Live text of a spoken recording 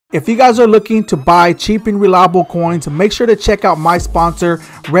If you guys are looking to buy cheap and reliable coins, make sure to check out my sponsor,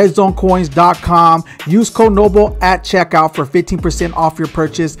 redzonecoins.com. Use code NOBLE at checkout for 15% off your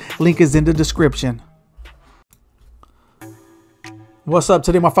purchase. Link is in the description. What's up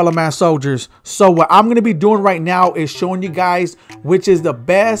today, my fellow man soldiers? So what I'm going to be doing right now is showing you guys which is the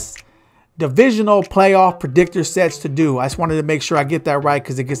best divisional playoff predictor sets to do. I just wanted to make sure I get that right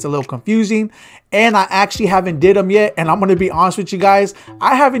because it gets a little confusing, and I actually haven't did them yet. And I'm going to be honest with you guys,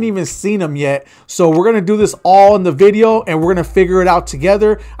 I haven't even seen them yet. So we're going to do this all in the video and we're going to figure it out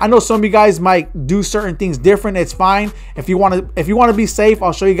together. I know some of you guys might do certain things different. It's fine. If you want to be safe,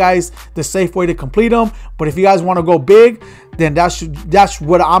 I'll show you guys the safe way to complete them. But if you guys want to go big, then that's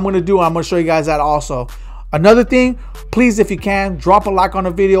what I'm going to do. I'm going to show you guys that also. Another thing, please, if you can, drop a like on the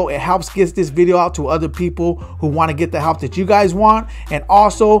video. It helps get this video out to other people who want to get the help that you guys want. And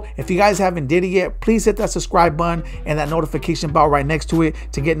also, if you guys haven't did it yet, please hit that subscribe button and that notification bell right next to it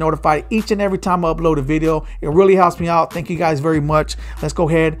to get notified each and every time I upload a video. It really helps me out. Thank you guys very much. Let's go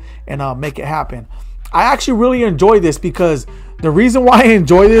ahead and make it happen. I actually really enjoy this because the reason why I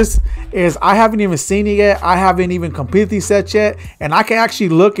enjoy this is I haven't even seen it yet. I haven't even completed these sets yet. And I can actually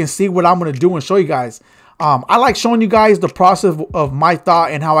look and see what I'm going to do and show you guys. I like showing you guys the process of my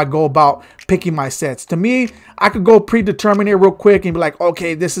thought and how I go about picking my sets. To me, I could go predetermine it real quick and be like,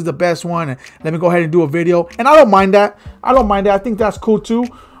 okay, this is the best one, and let me go ahead and do a video. And I don't mind that. I don't mind that. I think that's cool too.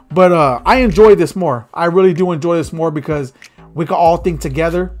 But I enjoy this more. I really do enjoy this more because we can all think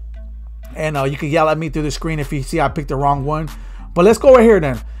together. And you can yell at me through the screen if you see I picked the wrong one. But let's go right here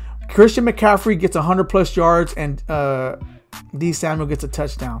then. Christian McCaffrey gets 100+ yards and D. Samuel gets a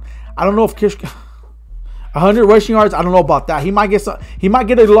touchdown. I don't know if 100 rushing yards. I don't know about that. He might get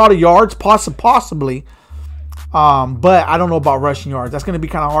a lot of yards, possibly. But I don't know about rushing yards. That's going to be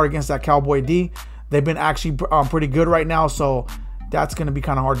kind of hard against that Cowboy D. They've been actually pretty good right now, so that's going to be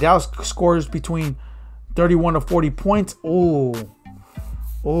kind of hard. Dallas scores between 31 to 40 points. Oh.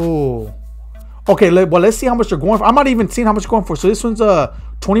 Okay, well, let's see how much they're going for. I'm not even seeing how much they're going for. So this one's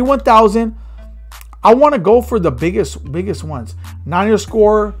 21,000. I want to go for the biggest ones. Niners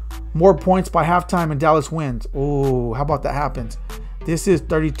score more points by halftime and Dallas wins. Oh, how about that happens? This is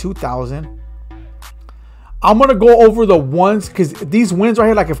 32,000. I'm going to go over the ones because these wins right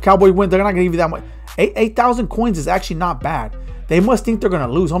here, like if Cowboys win, they're not going to give you that much. 8,000 coins is actually not bad. They must think they're going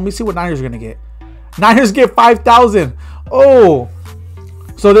to lose. Let me see what Niners are going to get. Niners get 5,000. Oh,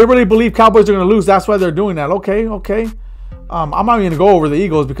 so they really believe Cowboys are going to lose. That's why they're doing that. Okay. I'm not even going to go over the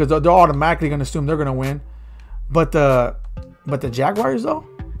Eagles because they're automatically going to assume they're going to win. But the Jaguars though,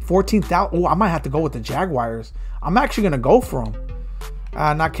 14,000. Oh, I might have to go with the Jaguars. I'm actually going to go for them.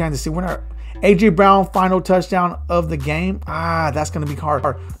 Not Kansas City. We're not. AJ Brown, final touchdown of the game. That's going to be hard.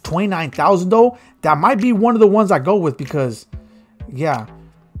 29,000 though. That might be one of the ones I go with because, yeah,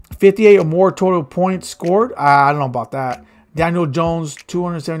 58 or more total points scored. I don't know about that. Daniel Jones,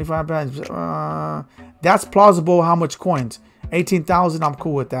 275 pounds. That's plausible. How much coins? 18,000. I'm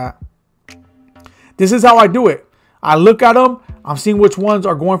cool with that. This is how I do it. I look at them. I'm seeing which ones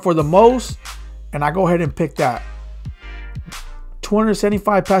are going for the most, and I go ahead and pick that.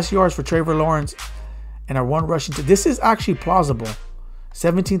 275 pass yards for Trevor Lawrence and a 1 rushing. This is actually plausible.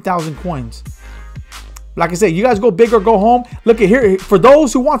 17,000 coins. Like I said, you guys go big or go home. Look at here. For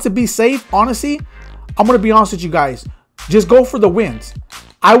those who want to be safe, honestly, I'm going to be honest with you guys. Just go for the wins.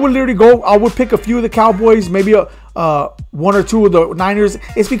 I would literally go. I would pick a few of the Cowboys, maybe 1 or 2 of the Niners.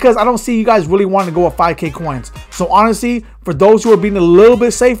 It's because I don't see you guys really wanting to go with 5K coins. So honestly, for those who are being a little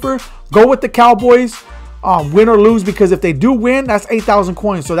bit safer, go with the Cowboys, win or lose. Because if they do win, that's 8,000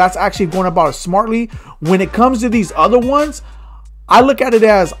 coins. So that's actually going about it smartly. When it comes to these other ones, I look at it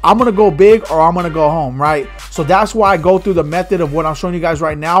as I'm going to go big or I'm going to go home, right? So that's why I go through the method of what I'm showing you guys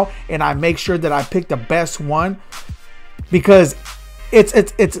right now, and I make sure that I pick the best one. Because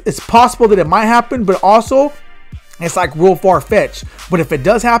it's possible that it might happen, but also it's like real far-fetched. But if it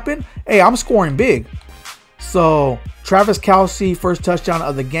does happen, hey, I'm scoring big. So Travis Kelce, first touchdown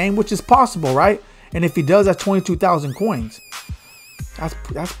of the game, which is possible, right? And if he does, that's 22,000 coins.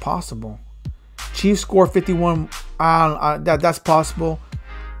 That's possible. Chiefs score 51. That's possible.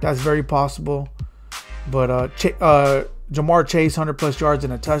 That's very possible. But Jamar Chase, 100+ yards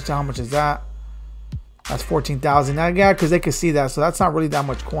and a touchdown. How much is that? That's 14,000. Yeah, because they can see that. So that's not really that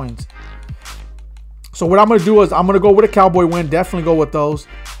much coins. So what I'm going to do is I'm going to go with a Cowboy win. Definitely go with those.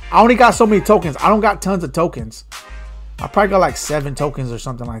 I only got so many tokens. I don't got tons of tokens. I probably got like 7 tokens or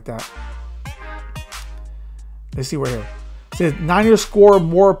something like that. Let's see right here. It says Niners score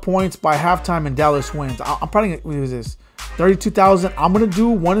more points by halftime and Dallas wins. I'm probably going to use this. 32,000. I'm going to do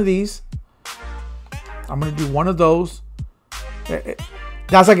one of these. I'm going to do one of those.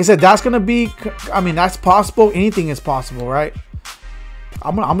 That's like I said, that's gonna be, I mean, that's possible. Anything is possible, right?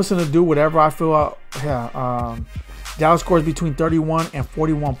 I'm just gonna do whatever I feel. Yeah. Dallas scores between 31 and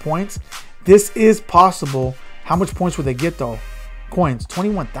 41 points. This is possible. How much points would they get though? Coins,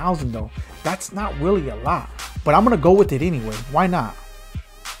 21,000 though. That's not really a lot, but I'm gonna go with it anyway. Why not?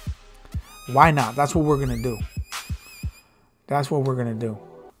 Why not? That's what we're gonna do. That's what we're gonna do.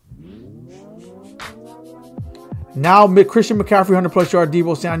 Now Christian McCaffrey, 100+ yard,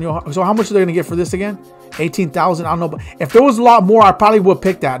 Deebo Samuel. So how much are they gonna get for this again? 18,000. I don't know, but if there was a lot more, I probably would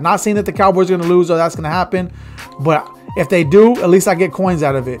pick that. Not saying that the Cowboys are gonna lose or that's gonna happen, but if they do, at least I get coins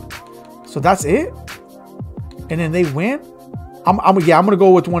out of it. So that's it. And then they win. I'm gonna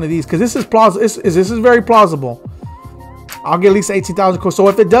go with one of these because this is plausible. This is very plausible. I'll get at least 18,000. So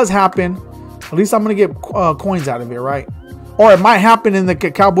if it does happen, at least I'm gonna get coins out of it, right? Or it might happen and the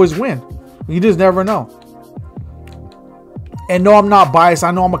Cowboys win. You just never know. And no, I'm not biased.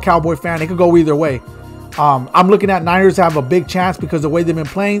 I know I'm a Cowboy fan. It could go either way. I'm looking at Niners have a big chance because the way they've been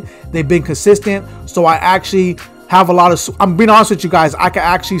playing, they've been consistent. So I actually have a lot of, I'm being honest with you guys, I can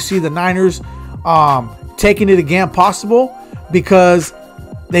actually see the Niners taking it again possible because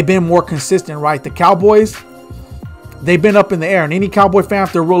they've been more consistent, right? The Cowboys, they've been up in the air. And any Cowboy fan,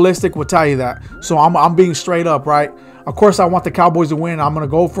 if they're realistic, will tell you that. So I'm being straight up, right? Of course, I want the Cowboys to win. I'm going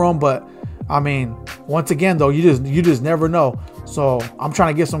to go for them. But, I mean, once again, though, you just never know. So I'm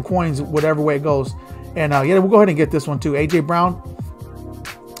trying to get some coins whatever way it goes. And, yeah, we'll go ahead and get this one, too. A.J. Brown.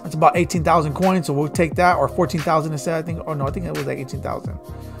 It's about 18,000 coins, so we'll take that. Or 14,000 instead, I think. Oh, no, I think it was like 18,000.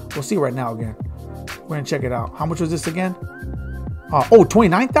 We'll see right now again. We're going to check it out. How much was this again? Oh,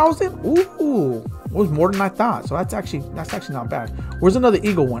 29,000? Ooh, it was more than I thought. So that's actually not bad. Where's another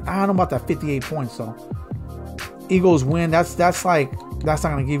Eagle one? I don't know about that 58 points, though. Eagles win. That's not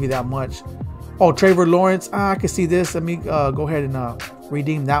going to give you that much. Oh, Trevor Lawrence. I can see this. Let me go ahead and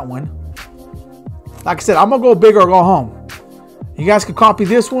redeem that one. Like I said, I'm going to go big or go home. You guys could copy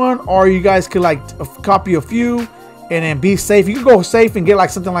this one, or you guys could like copy a few and then be safe. You could go safe and get like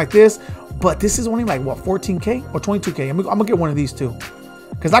something like this, but this is only like what, 14K or 22K. I'm gonna get one of these too,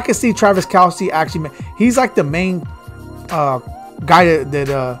 because I can see Travis Kelce actually. He's like the main guy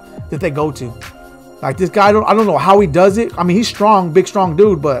that they go to. Like this guy, I don't know how he does it. I mean, he's strong, big, strong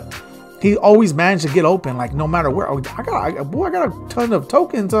dude, but he always managed to get open. Like no matter where. Oh, I got a ton of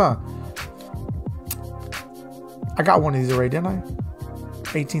tokens, huh? I got one of these already, didn't I?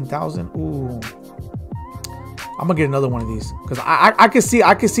 18,000. Ooh, I'm gonna get another one of these because I can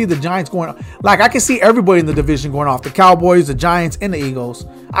see the Giants going. Like I can see everybody in the division going off. The Cowboys, the Giants, and the Eagles.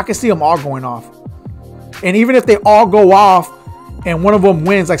 I can see them all going off. And even if they all go off and one of them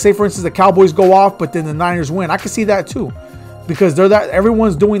wins, like say for instance the Cowboys go off, but then the Niners win, I can see that too because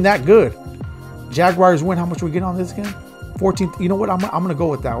everyone's doing that good. Jaguars win. How much we get on this again? 14. You know what? I'm gonna go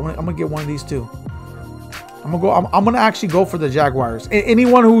with that. I'm gonna get one of these too. I'm gonna actually go for the Jaguars.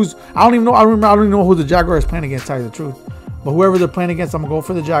 Anyone who's I don't even know who the Jaguars playing against, to tell you the truth. But whoever they're playing against, I'm gonna go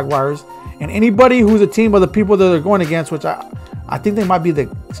for the Jaguars. And anybody who's a team of the people that they're going against, which I think they might be the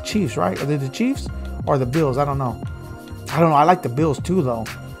Chiefs, right? Are they the Chiefs or the Bills? I don't know. I like the Bills too, though.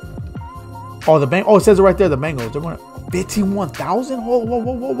 Oh, it says it right there. The Bengals. They're going 51,000.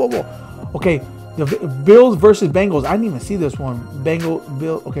 Whoa. Okay, the Bills versus Bengals. I didn't even see this one.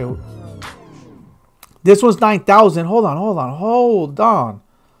 Bill. Okay. This one's 9,000. Hold on.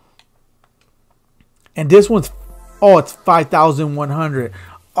 And this one's, it's 5,100.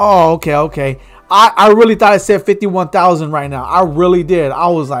 Oh, okay. I really thought it said 51,000 right now. I really did. I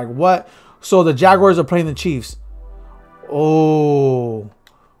was like, what? So the Jaguars are playing the Chiefs. Oh,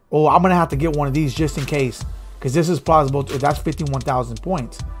 I'm going to have to get one of these just in case. Because this is plausible. That's 51,000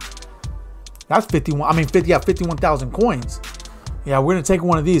 points. That's 51,000 coins. Yeah, we're going to take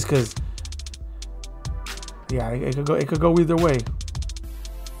one of these because... yeah, it could go either way.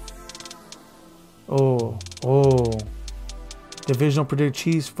 Oh. Divisional predict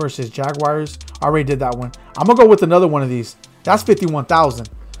Chiefs versus Jaguars. I already did that one. I'm gonna go with another one of these. That's 51,000.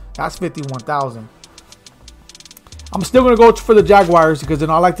 That's 51,000. I'm still gonna go for the Jaguars because then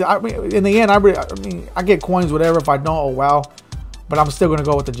I like to. I mean, in the end, I get coins, whatever. If I don't, oh well. But I'm still gonna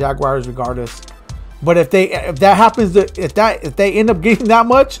go with the Jaguars regardless. But if that happens, if they end up getting that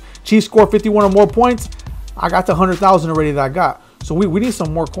much, Chiefs score 51 or more points. I got the 100,000 already that I got. So we need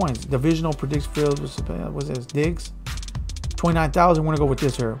some more coins. Divisional predicts field. What's this? Diggs. 29,000. We're going to go with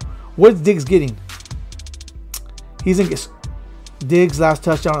this here. What's Diggs getting? He's in Diggs' last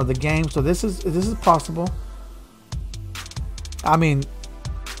touchdown of the game. So this is possible. I mean,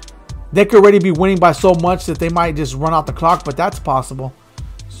 they could already be winning by so much that they might just run out the clock. But that's possible.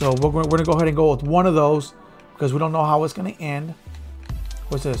 So we're going to go ahead and go with one of those because we don't know how it's going to end.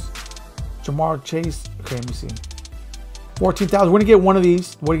 What's this? Jamar Chase. Okay, let me see. 14,000. We're gonna get one of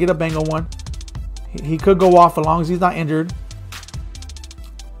these. We're gonna get a Bengal one. He could go off as long as he's not injured.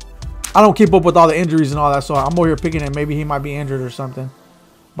 I don't keep up with all the injuries and all that, so I'm over here picking it. Maybe he might be injured or something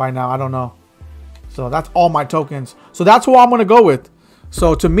by now. I don't know. So that's all my tokens. So that's what I'm gonna go with.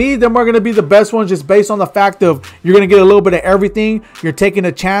 So to me, them are gonna be the best ones, just based on the fact of you're gonna get a little bit of everything. You're taking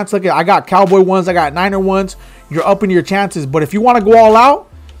a chance. Look, I got Cowboy ones, I got Niner ones. You're upping your chances. But if you want to go all out,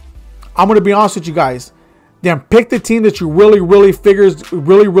 I'm gonna be honest with you guys. Then pick the team that you really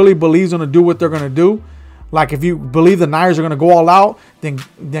believes gonna do what they're gonna do. Like if you believe the Niners are gonna go all out, then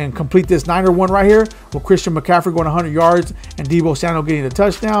complete this Niner one right here with Christian McCaffrey going 100 yards and Deebo Samuel getting a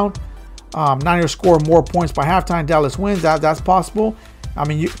touchdown. Niners score more points by halftime. Dallas wins. That's possible. I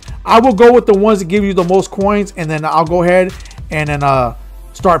mean, I will go with the ones that give you the most coins, and then I'll go ahead and then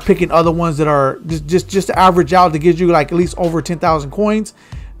start picking other ones that are just to average out, to give you like at least over 10,000 coins.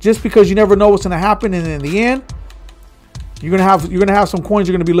 Just because you never know what's going to happen, and in the end, you're gonna have some coins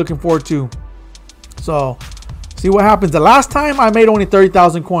you're gonna be looking forward to. So, see what happens. The last time I made only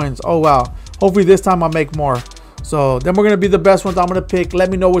 30,000 coins. Oh wow! Hopefully this time I'll make more. So then we're gonna be the best ones I'm gonna pick.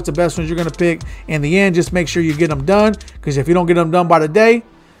 Let me know what's the best ones you're gonna pick. In the end, just make sure you get them done, because if you don't get them done by the day,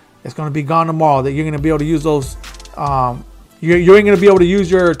 it's gonna be gone tomorrow. That you're gonna be able to use those. You ain't gonna be able to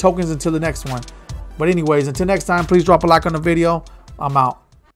use your tokens until the next one. But anyways, until next time, please drop a like on the video. I'm out.